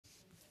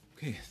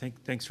Okay,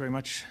 thanks very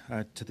much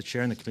to the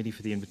Chair and the committee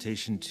for the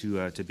invitation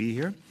to be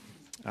here.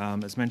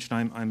 As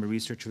mentioned, I'm a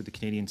researcher with the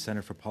Canadian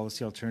Centre for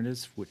Policy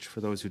Alternatives, which, for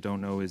those who don't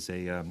know, is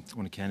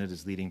one of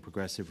Canada's leading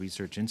progressive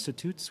research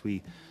institutes.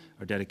 We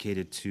are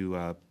dedicated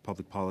to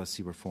public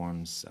policy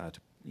reforms,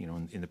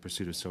 in the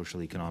pursuit of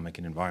social, economic,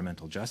 and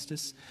environmental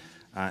justice.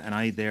 And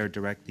I there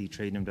direct the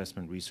Trade and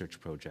Investment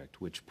Research Project,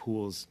 which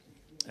pools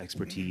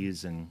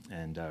expertise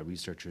and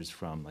researchers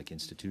from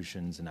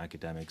institutions and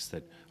academics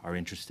that are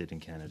interested in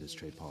Canada's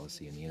trade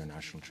policy and the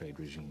international trade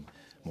regime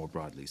more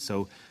broadly.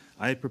 So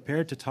I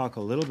prepared to talk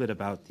a little bit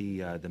about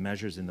the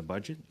measures in the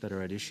budget that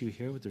are at issue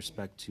here with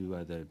respect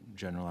to the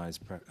generalized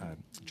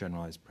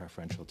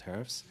preferential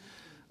tariffs.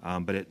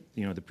 But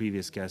the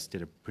previous guest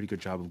did a pretty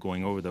good job of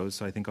going over those,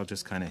 so I think I'll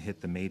just kind of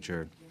hit the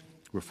major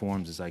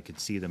reforms as I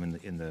could see them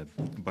in the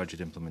Budget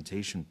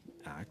Implementation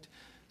Act.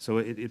 So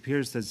it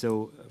appears as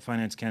though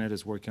Finance Canada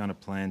is working on a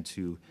plan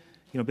to,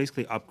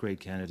 basically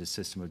upgrade Canada's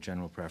system of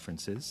general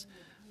preferences.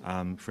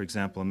 For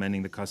example,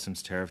 amending the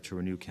customs tariff to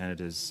renew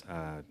Canada's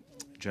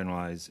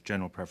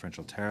General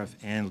Preferential Tariff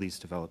and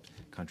Least Developed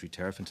Country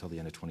Tariff until the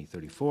end of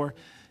 2034,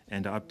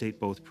 and to update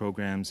both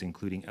programs,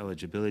 including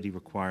eligibility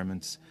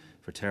requirements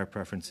for tariff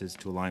preferences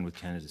to align with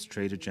Canada's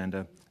trade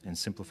agenda and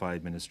simplify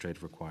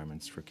administrative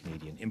requirements for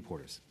Canadian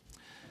importers.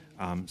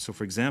 So,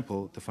 for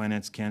example, the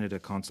Finance Canada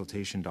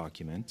consultation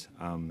document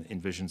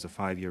envisions a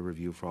 5-year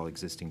review for all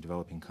existing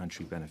developing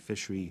country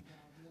beneficiary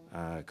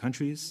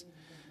countries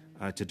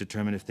to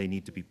determine if they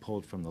need to be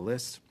pulled from the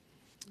list.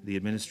 The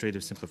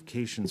administrative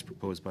simplifications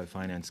proposed by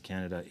Finance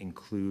Canada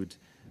include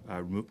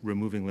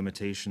removing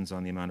limitations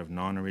on the amount of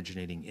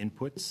non-originating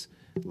inputs,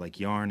 like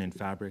yarn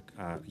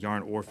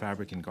or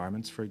fabric in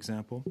garments, for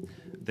example,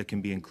 that can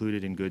be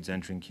included in goods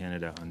entering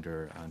Canada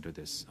under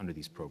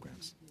these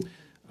programs.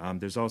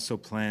 There's also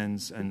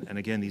plans, and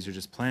again, these are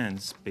just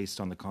plans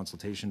based on the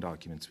consultation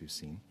documents we've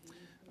seen,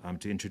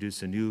 to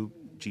introduce a new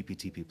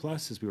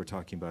GPT-plus, as we were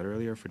talking about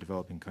earlier, for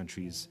developing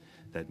countries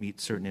that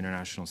meet certain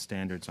international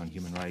standards on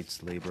human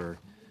rights, labor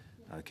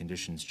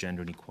conditions,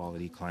 gender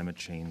inequality, climate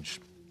change,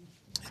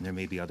 and there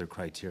may be other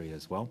criteria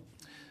as well.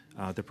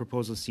 The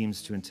proposal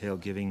seems to entail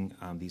giving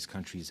these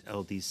countries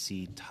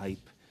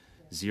LDC-type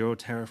zero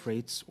tariff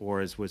rates,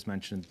 or as was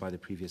mentioned by the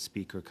previous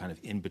speaker, kind of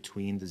in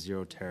between the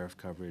zero tariff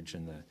coverage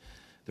and the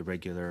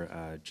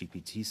regular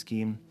GPT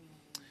scheme,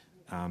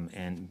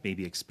 and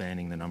maybe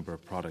expanding the number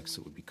of products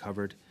that would be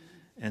covered.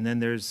 And then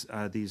there's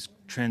these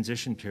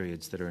transition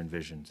periods that are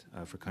envisioned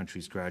for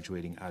countries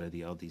graduating out of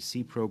the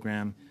LDC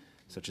program,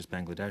 such as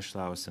Bangladesh,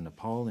 Laos, and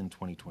Nepal in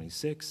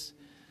 2026.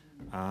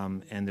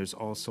 And there's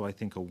also, I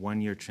think, a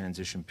 1-year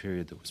transition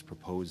period that was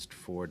proposed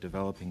for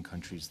developing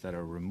countries that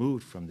are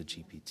removed from the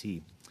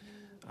GPT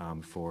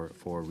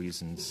for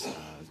reasons,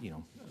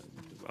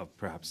 of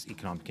perhaps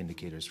economic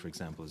indicators, for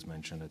example, as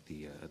mentioned at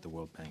the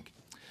World Bank.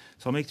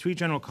 So I'll make 3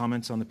 general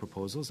comments on the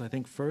proposals. I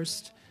think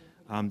first,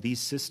 these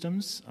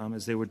systems,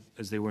 as they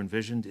were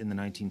envisioned in the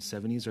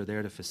 1970s, are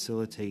there to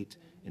facilitate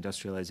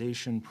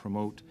industrialization,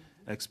 promote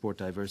export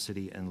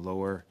diversity, and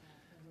lower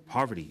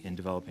poverty in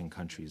developing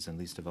countries and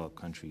least developed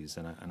countries.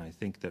 And I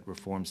think that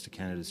reforms to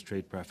Canada's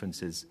trade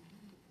preferences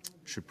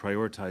should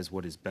prioritize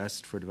what is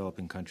best for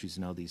developing countries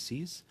and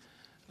LDCs,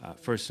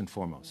 first and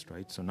foremost,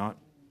 right? So not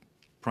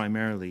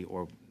primarily,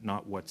 or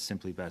not what's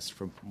simply best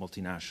for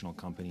multinational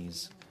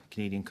companies,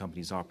 Canadian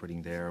companies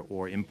operating there,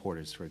 or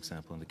importers, for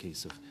example, in the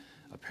case of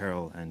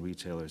apparel and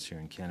retailers here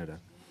in Canada.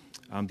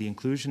 The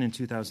inclusion in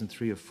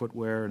 2003 of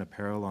footwear and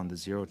apparel on the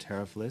zero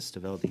tariff list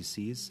of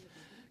LDCs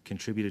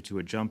contributed to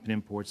a jump in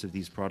imports of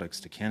these products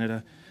to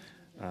Canada.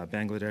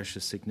 Bangladesh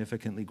has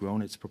significantly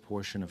grown its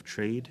proportion of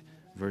trade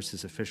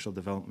versus official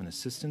development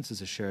assistance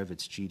as a share of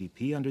its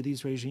GDP under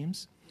these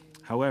regimes.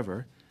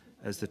 However,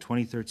 as the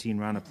 2013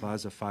 Rana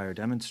Plaza fire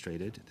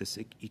demonstrated, this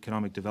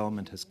economic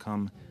development has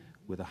come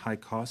with a high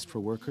cost for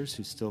workers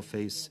who still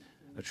face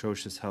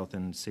atrocious health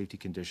and safety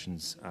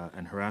conditions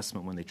and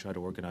harassment when they try to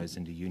organize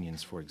into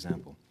unions, for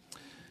example.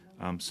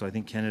 So I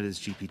think Canada's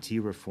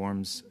GPT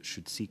reforms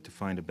should seek to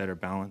find a better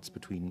balance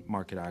between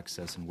market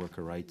access and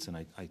worker rights, and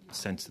I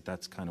sense that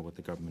that's kind of what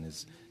the government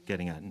is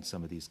getting at in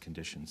some of these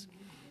conditions.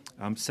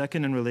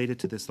 Second, and related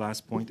to this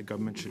last point, the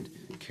government should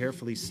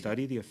carefully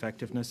study the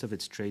effectiveness of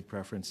its trade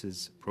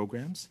preferences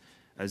programs,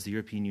 as the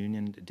European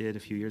Union did a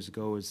few years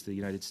ago, as the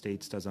United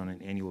States does on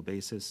an annual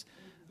basis,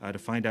 to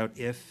find out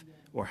if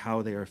or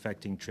how they are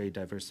affecting trade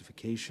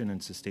diversification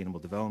and sustainable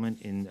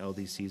development in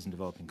LDCs and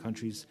developing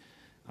countries.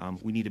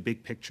 We need a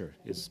big picture,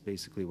 is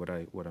basically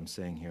what I'm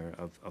saying here,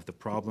 of the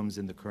problems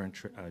in the current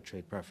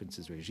trade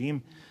preferences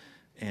regime,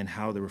 and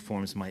how the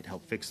reforms might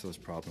help fix those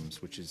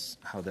problems, which is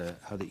how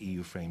the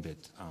EU framed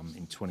it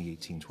in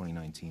 2018,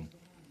 2019.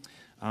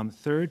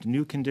 Third,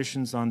 new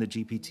conditions on the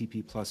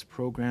GPT-plus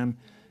program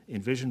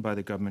envisioned by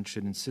the government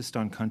should insist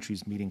on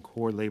countries meeting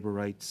core labor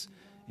rights,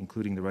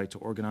 including the right to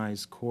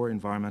organize, core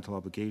environmental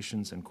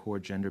obligations, and core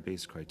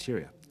gender-based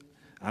criteria.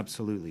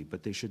 Absolutely,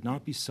 but they should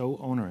not be so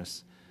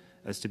onerous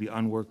as to be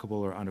unworkable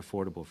or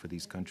unaffordable for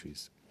these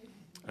countries.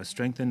 A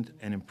strengthened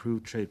and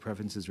improved trade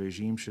preferences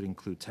regime should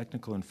include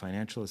technical and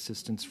financial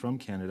assistance from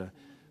Canada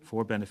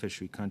for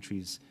beneficiary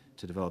countries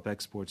to develop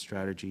export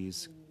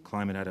strategies,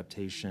 climate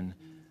adaptation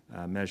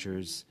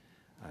measures,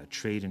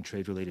 trade and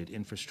trade-related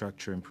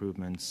infrastructure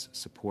improvements,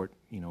 support,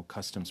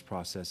 customs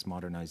process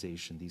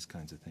modernization, these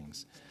kinds of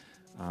things.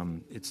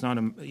 It's not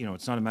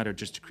a matter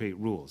just to create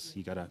rules.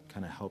 You got to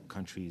kind of help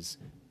countries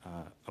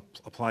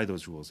apply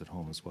those rules at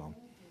home as well.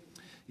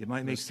 It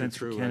might make sense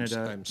for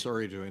Canada. I'm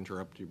sorry to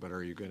interrupt you, but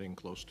are you getting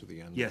close to the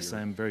end? Yes,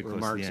 I'm very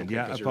close to the end. Okay,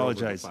 Yeah, I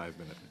apologize.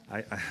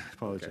 I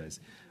apologize.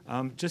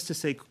 Okay. Just to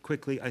say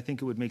quickly, I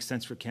think it would make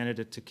sense for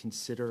Canada to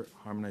consider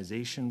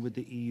harmonization with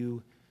the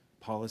EU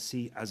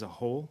policy as a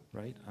whole,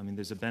 right? I mean,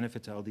 there's a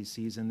benefit to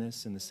LDCs in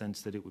this, in the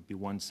sense that it would be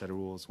one set of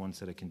rules, one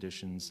set of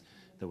conditions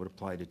that would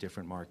apply to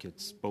different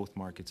markets, both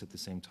markets at the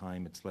same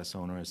time. It's less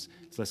onerous.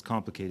 It's less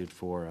complicated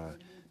for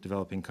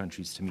developing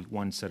countries to meet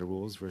one set of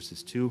rules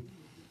versus two.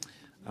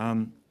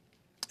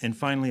 And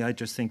finally, I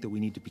just think that we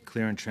need to be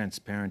clear and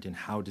transparent in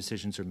how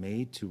decisions are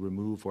made to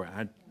remove or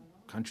add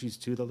countries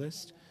to the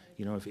list.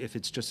 If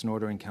it's just an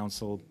order in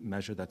council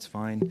measure, that's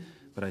fine.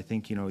 But I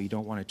think, you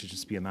don't want it to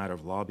just be a matter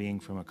of lobbying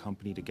from a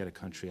company to get a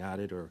country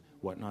added or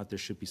whatnot. There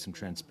should be some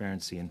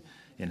transparency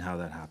in how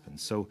that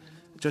happens. So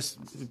just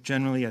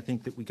generally, I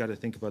think that we got to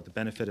think about the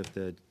benefit of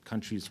the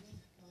countries,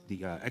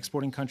 the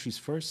exporting countries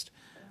first.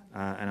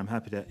 And I'm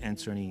happy to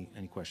answer any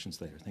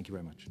questions later. Thank you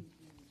very much.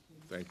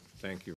 Thank you.